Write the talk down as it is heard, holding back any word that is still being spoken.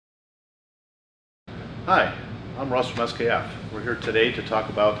Hi, I'm Russ from SKF. We're here today to talk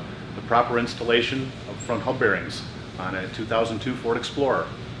about the proper installation of front hub bearings on a 2002 Ford Explorer.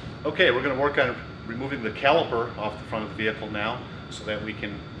 Okay, we're going to work on removing the caliper off the front of the vehicle now so that we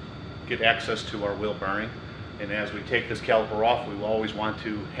can get access to our wheel bearing. And as we take this caliper off, we will always want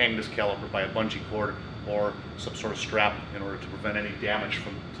to hang this caliper by a bungee cord or some sort of strap in order to prevent any damage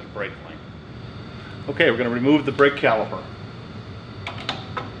to the brake line. Okay, we're going to remove the brake caliper.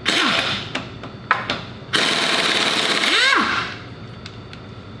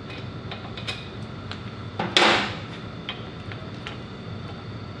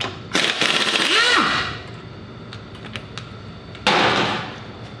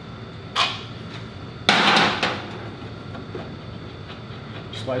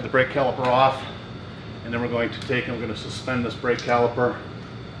 Slide the brake caliper off, and then we're going to take and we're going to suspend this brake caliper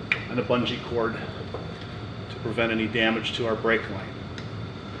on a bungee cord to prevent any damage to our brake line.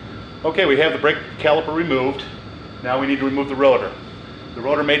 Okay, we have the brake caliper removed. Now we need to remove the rotor. The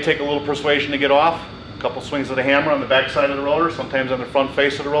rotor may take a little persuasion to get off. A couple swings of the hammer on the back side of the rotor, sometimes on the front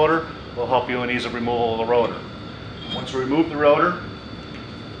face of the rotor, will help you in ease of removal of the rotor. Once we remove the rotor,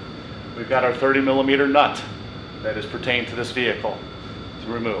 we've got our 30mm nut that is pertained to this vehicle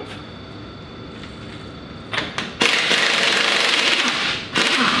to remove.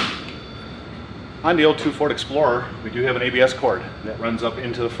 On the 02 Ford Explorer, we do have an ABS cord that runs up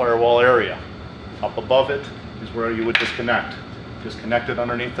into the firewall area. Up above it is where you would disconnect. Disconnect it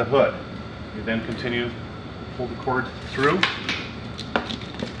underneath the hood. You then continue to pull the cord through.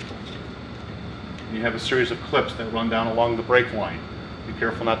 And you have a series of clips that run down along the brake line. Be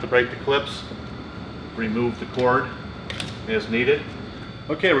careful not to break the clips. Remove the cord as needed.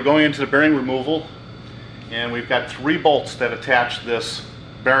 Okay, we're going into the bearing removal, and we've got 3 bolts that attach this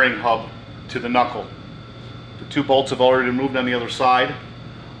bearing hub to the knuckle. The 2 bolts have already removed on the other side.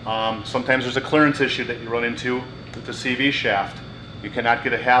 Sometimes there's a clearance issue that you run into with the CV shaft. You cannot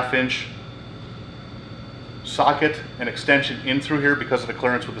get a 1/2" socket and extension in through here because of the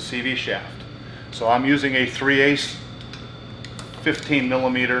clearance with the CV shaft. So I'm using a 3/8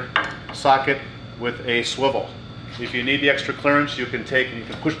 15mm socket with a swivel. If you need the extra clearance, you can take and you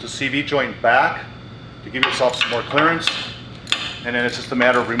can push the CV joint back to give yourself some more clearance, and then it's just a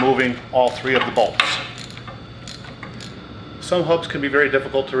matter of removing all 3 of the bolts. Some hubs can be very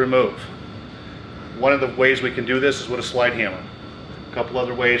difficult to remove. One of the ways we can do this is with a slide hammer. A couple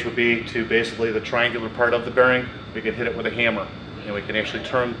other ways would be to basically the triangular part of the bearing, we can hit it with a hammer, and we can actually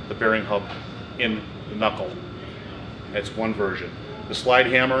turn the bearing hub in the knuckle. That's one version. The slide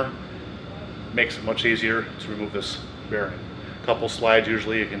hammer makes it much easier to remove this bearing. A couple slides,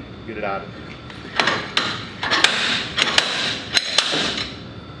 usually you can get it out of here.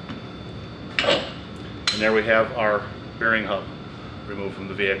 And there we have our bearing hub removed from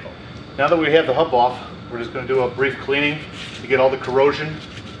the vehicle. Now that we have the hub off, we're just going to do a brief cleaning to get all the corrosion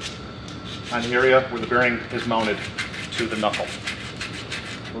on the area where the bearing is mounted to the knuckle.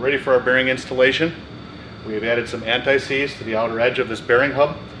 We're ready for our bearing installation. We have added some Antiseize to the outer edge of this bearing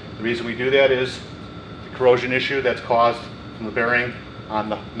hub. The reason we do that is the corrosion issue that's caused from the bearing on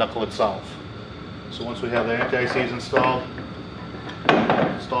the knuckle itself. So once we have the Antiseize installed,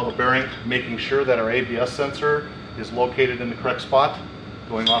 install the bearing, making sure that our ABS sensor is located in the correct spot,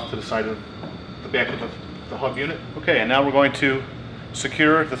 going off to the side of the back of the hub unit. Okay, and now we're going to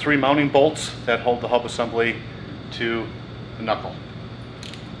secure the 3 mounting bolts that hold the hub assembly to the knuckle.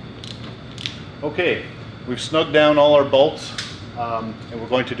 Okay, we've snugged down all our bolts. And we're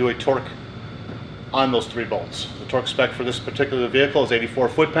going to do a torque on those 3 bolts. The torque spec for this particular vehicle is 84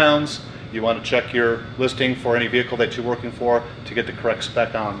 foot-pounds. You want to check your listing for any vehicle that you're working for to get the correct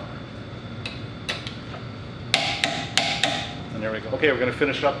spec on there. And there we go. Okay, we're going to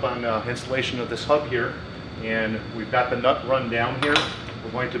finish up on installation of this hub here, and we've got the nut run down here.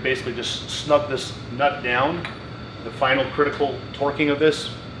 We're going to basically just snug this nut down. The final critical torquing of this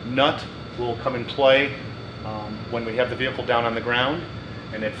nut will come in play when we have the vehicle down on the ground,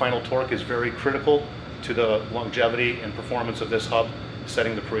 and that final torque is very critical to the longevity and performance of this hub,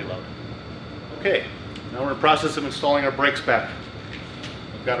 setting the preload. Okay, now we're in the process of installing our brake spec.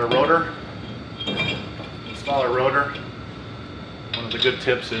 We've got our rotor. Install our rotor. One of the good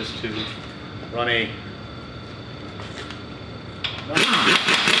tips is to run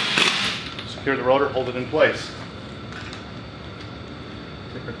secure the rotor, hold it in place.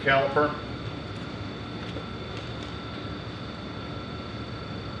 Take our caliper.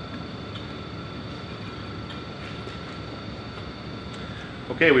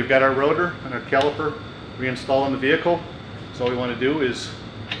 Okay, we've got our rotor and our caliper reinstalled in the vehicle. So all we want to do is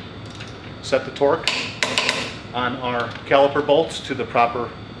set the torque on our caliper bolts to the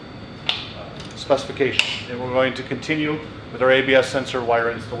proper specification. And we're going to continue with our ABS sensor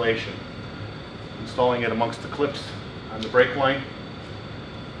wire installation. Installing it amongst the clips on the brake line,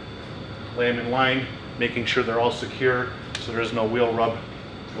 lay them in line, making sure they're all secure so there's no wheel rub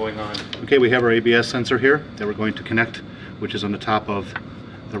going on. Okay, we have our ABS sensor here that we're going to connect, which is on the top of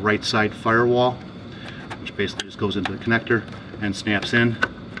the right side firewall, which basically just goes into the connector and snaps in.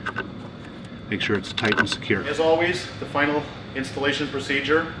 Make sure it's tight and secure. As always, the final installation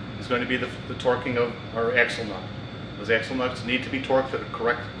procedure is going to be the torquing of our axle nut. Those axle nuts need to be torqued to the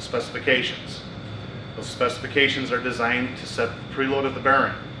correct specifications. Those specifications are designed to set the preload of the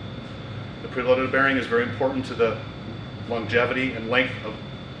bearing. The preload of the bearing is very important to the longevity and length of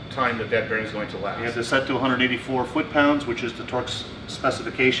time that bearing is going to last. We have this set to 184 foot-pounds, which is the torque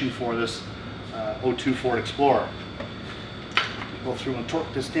specification for this 02 Ford Explorer. Go through and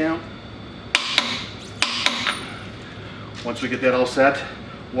torque this down. Once we get that all set,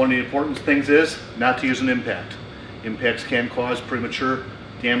 one of the important things is not to use an impact. Impacts can cause premature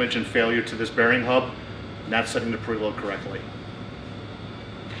damage and failure to this bearing hub, not setting the preload correctly.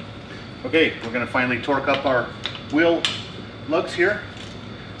 Okay, we're going to finally torque up our wheel lugs here.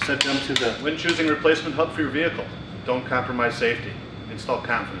 Set them to the when choosing replacement hub for your vehicle. Don't compromise safety. Install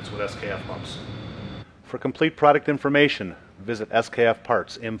confidence with SKF hubs. For complete product information, visit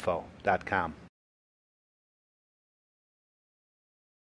skfpartsinfo.com.